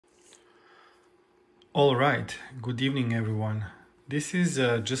All right, good evening everyone. This is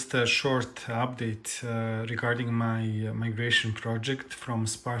just a short update regarding my migration project from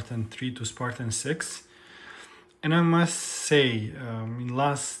Spartan 3 to Spartan 6. And I must say, in the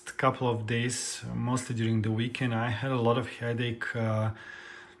last couple of days, mostly during the weekend, I had a lot of headache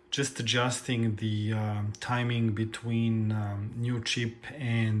just adjusting the timing between new chip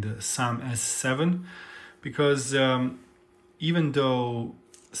and SAMS7 because even though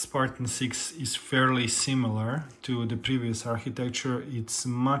Spartan 6 is fairly similar to the previous architecture, it's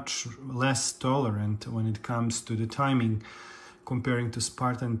much less tolerant when it comes to the timing comparing to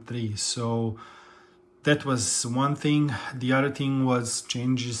Spartan 3. So that was one thing. The other thing was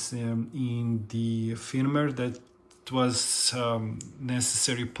changes in the firmware. That was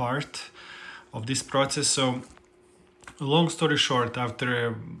necessary part of this process. So long story short, after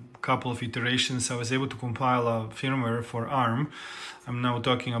a couple of iterations, I was able to compile a firmware for ARM. I'm now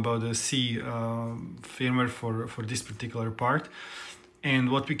talking about the C firmware for this particular part.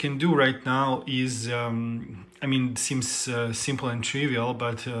 And what we can do right now is, it seems simple and trivial,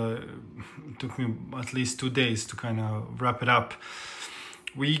 but it took me at least 2 days to kind of wrap it up.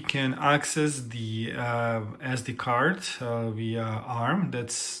 We can access the SD card via ARM.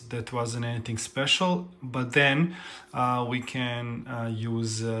 That wasn't anything special, but then we can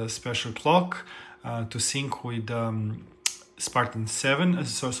use a special clock to sync with Spartan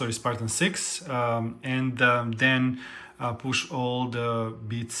 6, and then push all the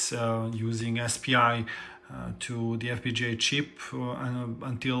bits using SPI to the FPGA chip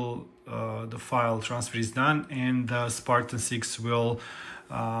until the file transfer is done, and Spartan 6 will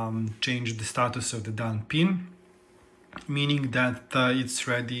change the status of the done pin, meaning that it's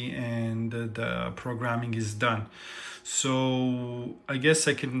ready and the programming is done. So I guess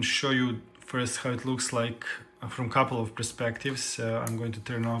I can show you first how it looks like from a couple of perspectives. I'm going to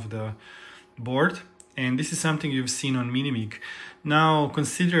turn off the board, and this is something you've seen on Minimig. Now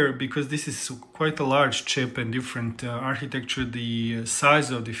consider, because this is quite a large chip and different architecture, the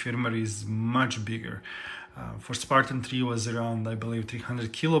size of the firmware is much bigger. For Spartan 3 was around, I believe,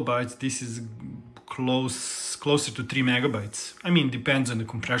 300 kilobytes. This is closer to 3 megabytes. Depends on the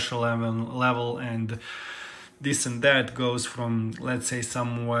compression level, and this and that goes from, let's say,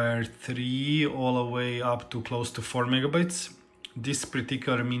 somewhere 3 all the way up to close to 4 megabytes. This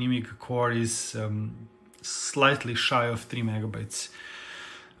particular Minimig core is slightly shy of 3 megabytes.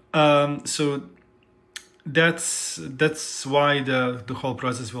 So that's why the whole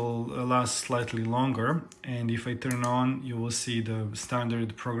process will last slightly longer. And if I turn on, you will see the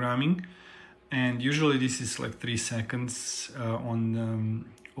standard programming, and usually this is like 3 seconds on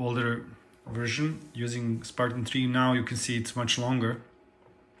older version. Using Spartan 3 now, you can see it's much longer.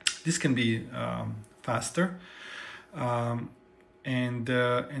 This can be faster, and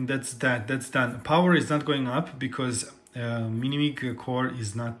that's done. Power is not going up because Minimig core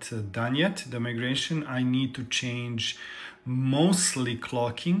is not done yet, the migration. I need to change mostly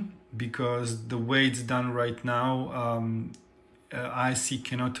clocking, because the way it's done right now, IC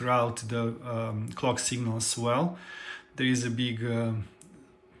cannot route the clock signals well. There is a big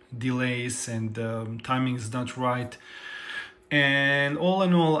delays, and timing is not right. And all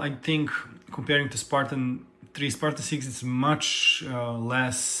in all, I think comparing to Spartan 3, Spartan 6 is much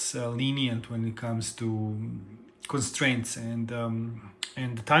less lenient when it comes to constraints and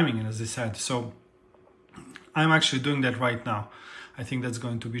the timing, as I said. So I'm actually doing that right now. I think that's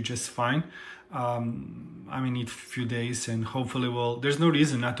going to be just fine. I may need a few days, and hopefully there's no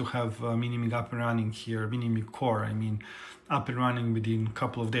reason not to have Minimig up and running here, Minimig core, up and running within a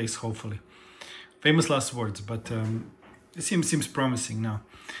couple of days, hopefully. Famous last words, but it seems promising now.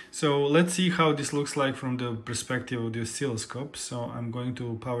 So let's see how this looks like from the perspective of the oscilloscope. So I'm going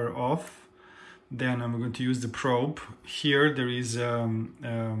to power off. Then I'm going to use the probe. Here there is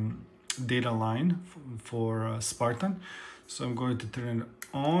data line for Spartan. So I'm going to turn it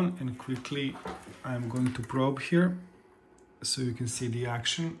on, and quickly I'm going to probe here so you can see the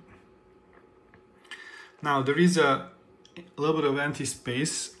action. Now there is a little bit of empty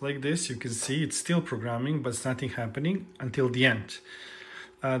space like this. You can see it's still programming, but it's nothing happening until the end.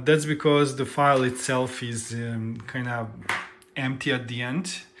 That's because the file itself is kind of empty at the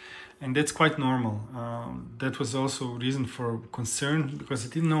end. And that's quite normal. That was also a reason for concern, because I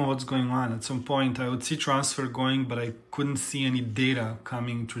didn't know what's going on. At some point I would see transfer going, but I couldn't see any data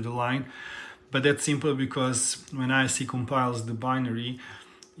coming through the line. But that's simply because when IC compiles the binary,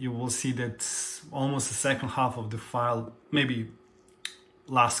 you will see that almost the second half of the file, maybe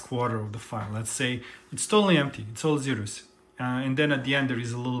last quarter of the file, let's say, it's totally empty. It's all zeros. And then at the end there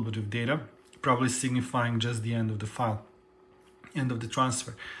is a little bit of data, probably signifying just the end of the file, end of the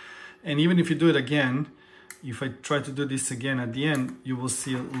transfer. And even if you do it again, if I try to do this again at the end, you will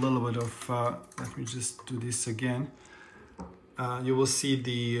see a little bit of, let me just do this again. You will see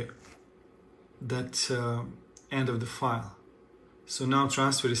that end of the file. So now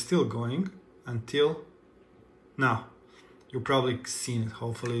transfer is still going until now. You've probably seen it.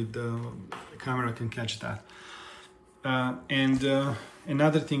 Hopefully the camera can catch that.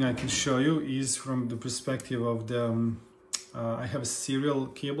 Another thing I can show you is from the perspective of the, I have a serial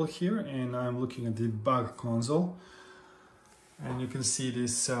cable here and I'm looking at the debug console. And you can see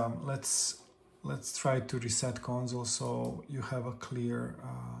this, let's try to reset console so you have a clear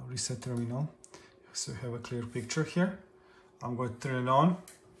reset terminal. So you have a clear picture here. I'm going to turn it on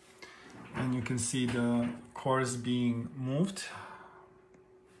and you can see the cores being moved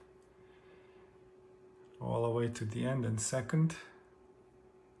all the way to the end, and second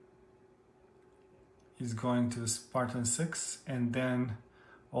is going to Spartan 6, and then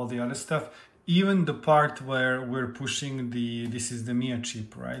all the other stuff, even the part where we're pushing this is the MIA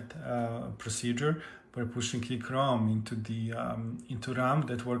chip, right? Procedure, we're pushing click ROM into the into RAM,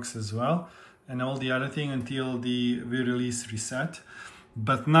 that works as well, and all the other thing until the release reset,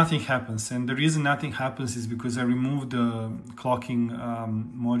 but nothing happens. And the reason nothing happens is because I removed the clocking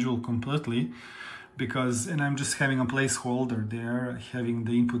module completely, because, and I'm just having a placeholder there, having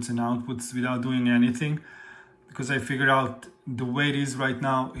the inputs and outputs without doing anything, because I figured out the way it is right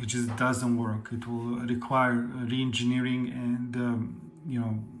now, it just doesn't work. It will require re-engineering and you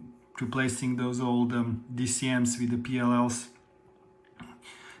know, replacing those old DCMs with the PLLs,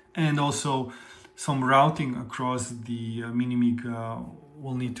 and also some routing across the Minimig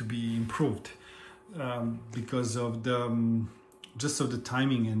will need to be improved because of the just of the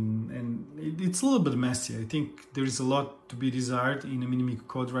timing, and it's a little bit messy. I think there is a lot to be desired in the Minimig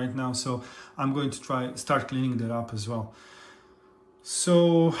code right now, so I'm going to start cleaning that up as well.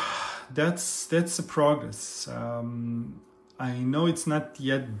 So that's the progress. I know it's not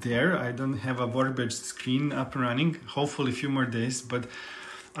yet there. I don't have a Workbench screen up and running, hopefully a few more days, but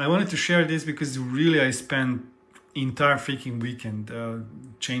I wanted to share this because really I spent entire freaking weekend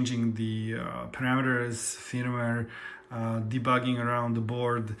changing the parameters, firmware, debugging around the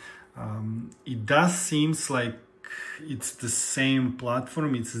board. It does seems like it's the same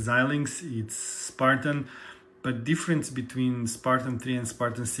platform. It's Xilinx, it's Spartan, but difference between Spartan 3 and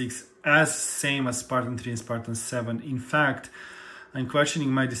Spartan 6 as same as Spartan 3 and Spartan 7. In fact, I'm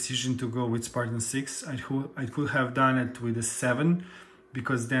questioning my decision to go with Spartan 6. I could have done it with a 7,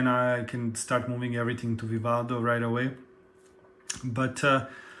 because then I can start moving everything to Vivaldo right away. But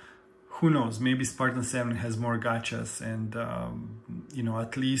who knows, maybe Spartan 7 has more gotchas, and you know,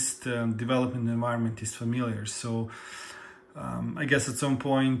 at least development environment is familiar. So I guess at some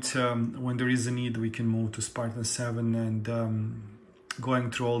point when there is a need, we can move to Spartan 7, and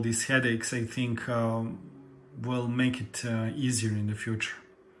going through all these headaches, I think will make it easier in the future.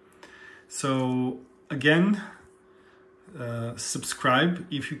 So again, subscribe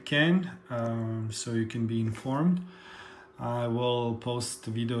if you can, so you can be informed. I will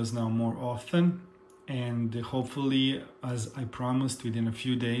post videos now more often, and hopefully, as I promised, within a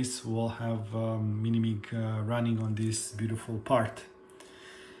few days we'll have Minimig running on this beautiful part.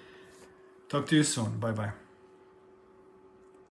 Talk to you soon. Bye bye.